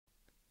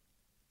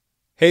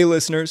Hey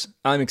listeners,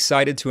 I'm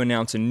excited to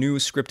announce a new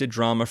scripted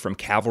drama from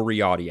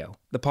Cavalry Audio.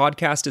 The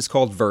podcast is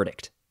called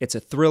Verdict. It's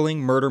a thrilling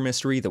murder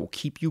mystery that will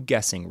keep you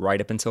guessing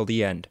right up until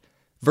the end.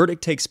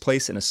 Verdict takes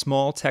place in a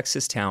small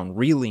Texas town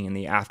reeling in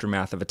the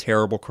aftermath of a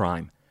terrible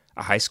crime.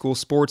 A high school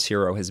sports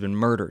hero has been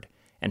murdered,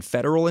 and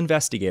federal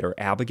investigator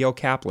Abigail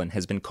Kaplan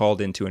has been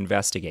called in to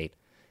investigate.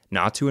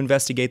 Not to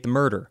investigate the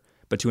murder,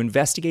 but to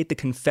investigate the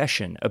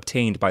confession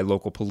obtained by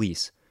local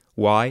police.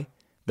 Why?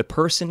 The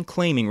person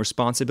claiming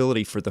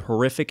responsibility for the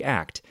horrific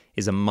act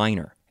is a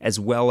minor,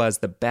 as well as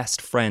the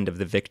best friend of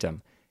the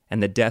victim,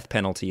 and the death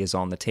penalty is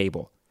on the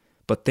table.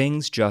 But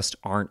things just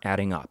aren't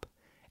adding up.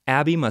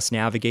 Abby must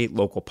navigate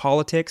local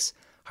politics,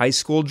 high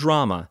school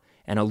drama,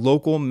 and a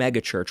local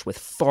megachurch with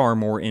far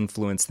more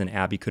influence than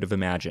Abby could have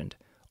imagined,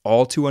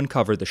 all to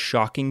uncover the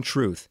shocking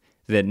truth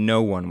that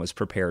no one was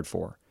prepared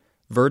for.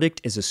 Verdict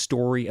is a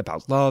story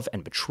about love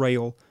and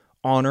betrayal,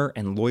 honor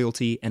and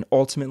loyalty, and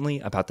ultimately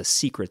about the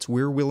secrets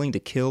we're willing to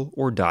kill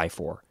or die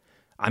for.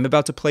 I'm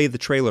about to play the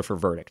trailer for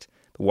Verdict,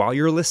 but while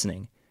you're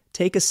listening,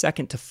 take a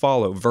second to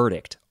follow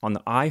Verdict on the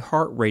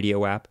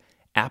iHeartRadio app,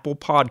 Apple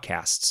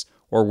Podcasts,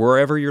 or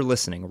wherever you're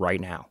listening right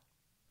now.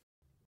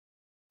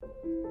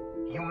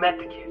 You met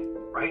the kid,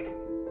 right?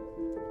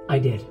 I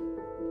did.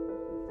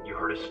 You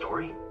heard his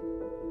story?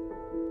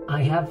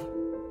 I have.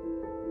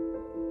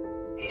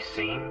 He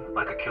seemed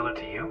like a killer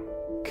to you?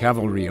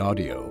 Cavalry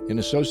Audio, in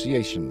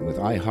association with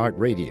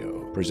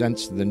iHeartRadio,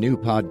 presents the new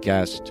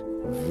podcast,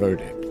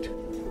 Verdict.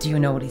 Do you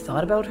know what he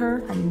thought about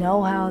her? I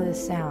know how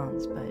this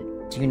sounds,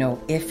 but... Do you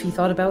know if he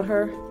thought about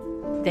her?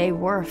 They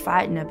were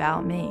fighting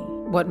about me.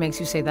 What makes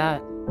you say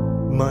that?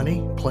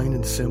 Money, plain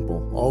and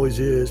simple, always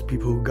is.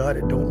 People who got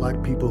it don't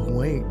like people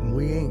who ain't, and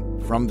we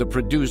ain't. From the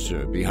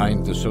producer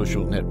behind The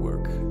Social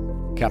Network,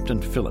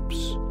 Captain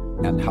Phillips,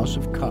 and House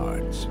of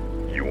Cards.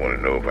 You want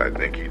to know if I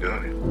think he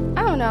done it?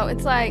 I don't know.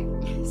 It's like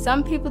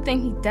some people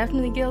think he's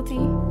definitely guilty.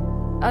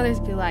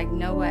 Others be like,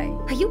 no way.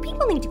 You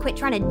people need to quit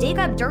trying to dig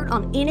up dirt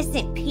on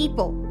innocent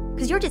people,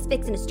 because you're just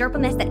fixing to stir up a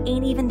mess that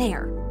ain't even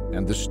there.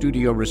 And the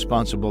studio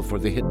responsible for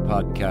the hit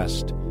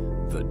podcast,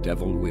 The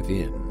Devil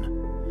Within.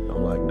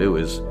 All I can do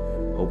is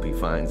hope he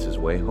finds his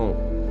way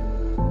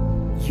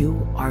home.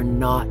 You are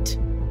not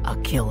a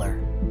killer.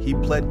 He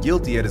pled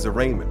guilty at his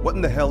arraignment. What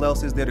in the hell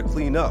else is there to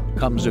clean up?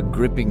 Comes a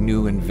gripping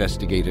new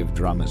investigative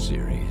drama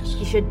series.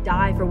 He should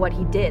die for what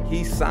he did.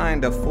 He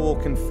signed a full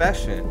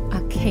confession.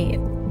 I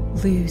can't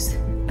lose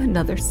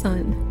another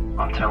son.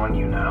 I'm telling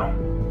you now,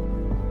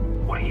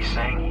 what he's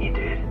saying he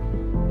did,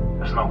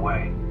 there's no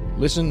way.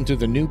 Listen to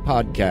the new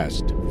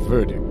podcast,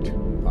 Verdict,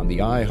 on the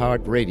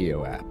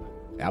iHeartRadio app,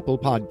 Apple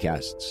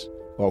Podcasts,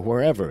 or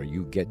wherever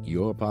you get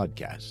your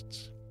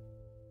podcasts.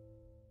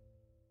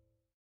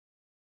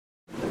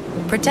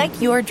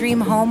 Protect your dream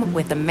home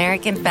with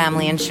American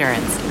Family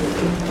Insurance.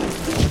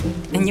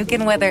 And you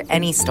can weather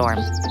any storm.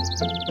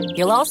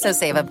 You'll also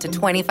save up to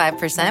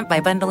 25% by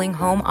bundling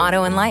home,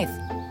 auto, and life.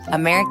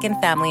 American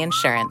Family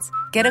Insurance.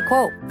 Get a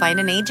quote. Find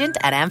an agent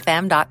at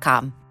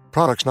amfam.com.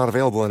 Products not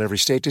available in every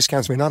state.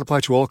 Discounts may not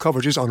apply to all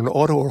coverages on an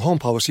auto or home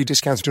policy.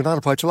 Discounts do not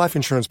apply to life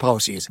insurance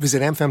policies.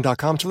 Visit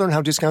amfam.com to learn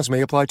how discounts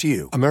may apply to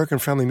you. American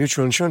Family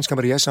Mutual Insurance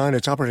Company, SI, and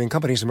its operating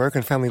companies,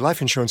 American Family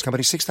Life Insurance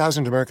Company,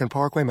 6000 American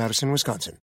Parkway, Madison, Wisconsin.